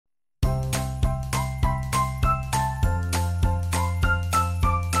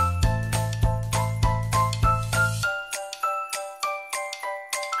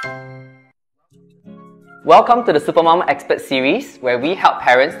Welcome to the Supermom Expert Series, where we help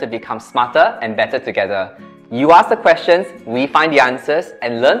parents to become smarter and better together. You ask the questions, we find the answers,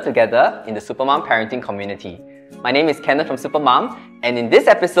 and learn together in the Supermom parenting community. My name is Kenneth from Supermom, and in this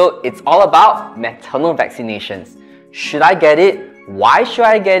episode, it's all about maternal vaccinations. Should I get it? Why should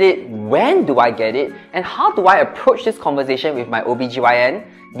I get it? When do I get it? And how do I approach this conversation with my OBGYN?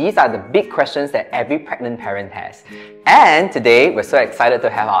 These are the big questions that every pregnant parent has. And today, we're so excited to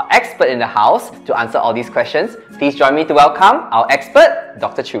have our expert in the house to answer all these questions. Please join me to welcome our expert,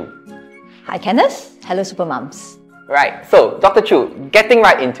 Dr. Choo. Hi Kenneth, hello Supermoms. Right, so Dr. Choo, getting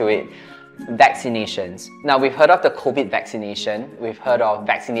right into it. Vaccinations. Now, we've heard of the COVID vaccination, we've heard of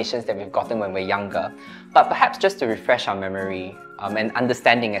vaccinations that we've gotten when we're younger, but perhaps just to refresh our memory and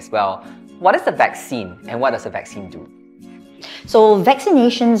understanding as well, what is a vaccine and what does a vaccine do? So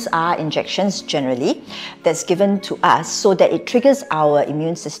vaccinations are injections generally that's given to us so that it triggers our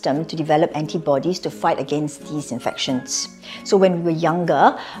immune system to develop antibodies to fight against these infections. So when we were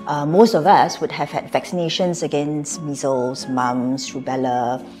younger, most of us would have had vaccinations against measles, mumps,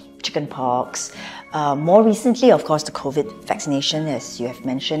 rubella, chickenpox. More recently, of course, the COVID vaccination, as you have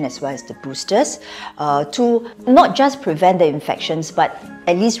mentioned, as well as the boosters, to not just prevent the infections, but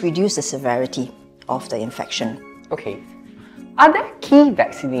at least reduce the severity of the infection. Okay. Are there key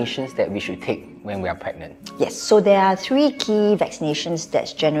vaccinations that we should take when we are pregnant? Yes, so there are 3 key vaccinations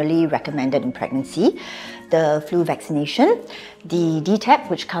that's generally recommended in pregnancy. The flu vaccination, the DTaP,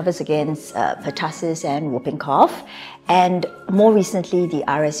 which covers against pertussis and whooping cough, and more recently, the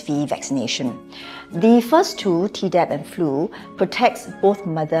RSV vaccination. The first 2, Tdap and flu, protects both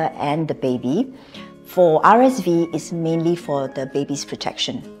mother and the baby. For RSV, it's mainly for the baby's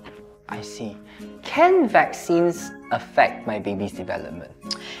protection. I see. Can vaccines affect my baby's development?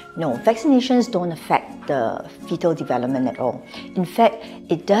 No, vaccinations don't affect the fetal development at all. In fact,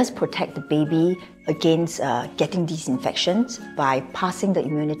 it does protect the baby against getting these infections by passing the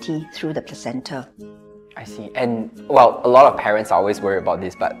immunity through the placenta. I see. And well, a lot of parents are always worried about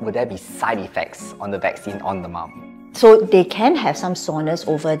this, but would there be side effects on the vaccine on the mom? So they can have some soreness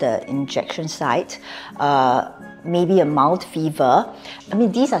over the injection site, maybe a mild fever. I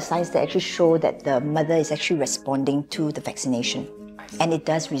mean, these are signs that actually show that the mother is actually responding to the vaccination. And it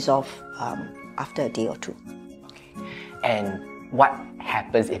does resolve after a day or 2. Okay. And what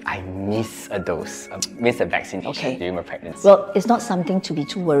happens if I miss a dose, miss a vaccination during my pregnancy? Well, it's not something to be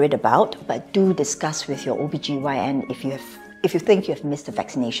too worried about, but do discuss with your OBGYN if you think you have missed a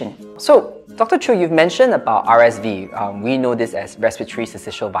vaccination. So, Dr. Choo, you've mentioned about RSV. We know this as Respiratory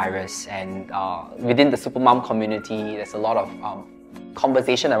Syncytial Virus, and within the Supermom community, there's a lot of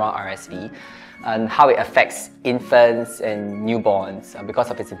conversation around RSV and how it affects infants and newborns because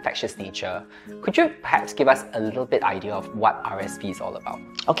of its infectious nature. Could you perhaps give us a little bit idea of what RSV is all about?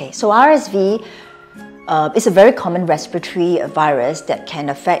 Okay, so RSV is a very common respiratory virus that can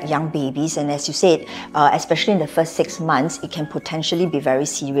affect young babies, and as you said, especially in the first 6 months, it can potentially be very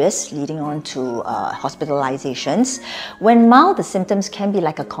serious, leading on to hospitalizations. When mild, the symptoms can be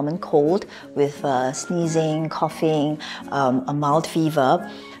like a common cold with sneezing, coughing, a mild fever.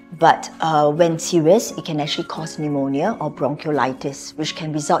 But when serious, it can actually cause pneumonia or bronchiolitis, which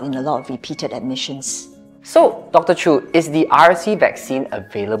can result in a lot of repeated admissions. So, Dr. Choo, is the RSV vaccine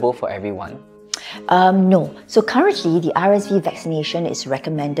available for everyone? No. So currently, the RSV vaccination is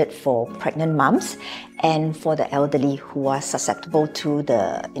recommended for pregnant mums and for the elderly who are susceptible to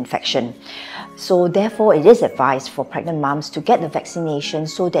the infection. So therefore, it is advised for pregnant mums to get the vaccination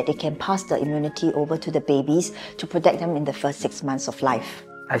so that they can pass the immunity over to the babies to protect them in the first 6 months of life.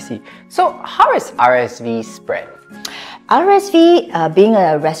 I see. So how is RSV spread? RSV, being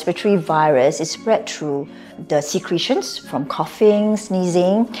a respiratory virus, is spread through the secretions from coughing,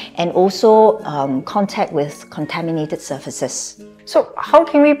 sneezing, and also contact with contaminated surfaces. So how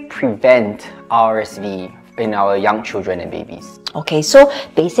can we prevent RSV in our young children and babies? Okay, so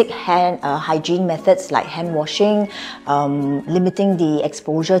basic hand hygiene methods like hand washing, limiting the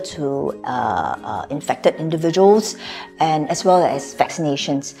exposure to infected individuals, and as well as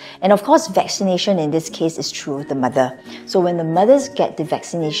vaccinations. And of course, vaccination in this case is through the mother. So when the mothers get the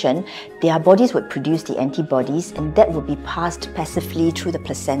vaccination, their bodies would produce the antibodies, and that will be passed passively through the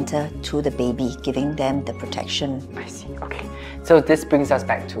placenta to the baby, giving them the protection. I see, okay. So this brings us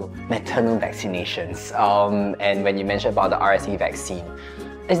back to maternal vaccinations. And when you mentioned about the RSV vaccine,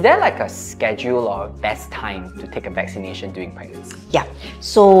 is there like a schedule or best time to take a vaccination during pregnancy? Yeah,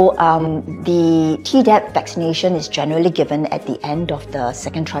 so the Tdap vaccination is generally given at the end of the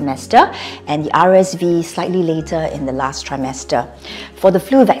 2nd trimester and the RSV slightly later in the last trimester. For the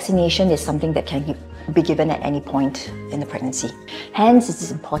flu vaccination, is something that can to be given at any point in the pregnancy. Hence, it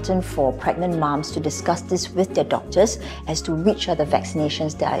is important for pregnant moms to discuss this with their doctors as to which are the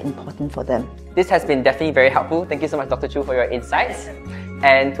vaccinations that are important for them. This has been definitely very helpful. Thank you so much, Dr. Choo, for your insights.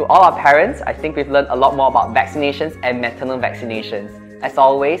 And to all our parents, I think we've learned a lot more about vaccinations and maternal vaccinations. As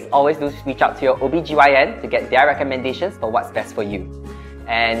always do reach out to your OBGYN to get their recommendations for what's best for you.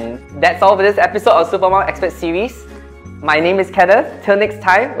 And that's all for this episode of Supermom Expert Series. My name is Kenneth. Till next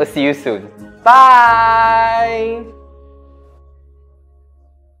time, we'll see you soon. Bye!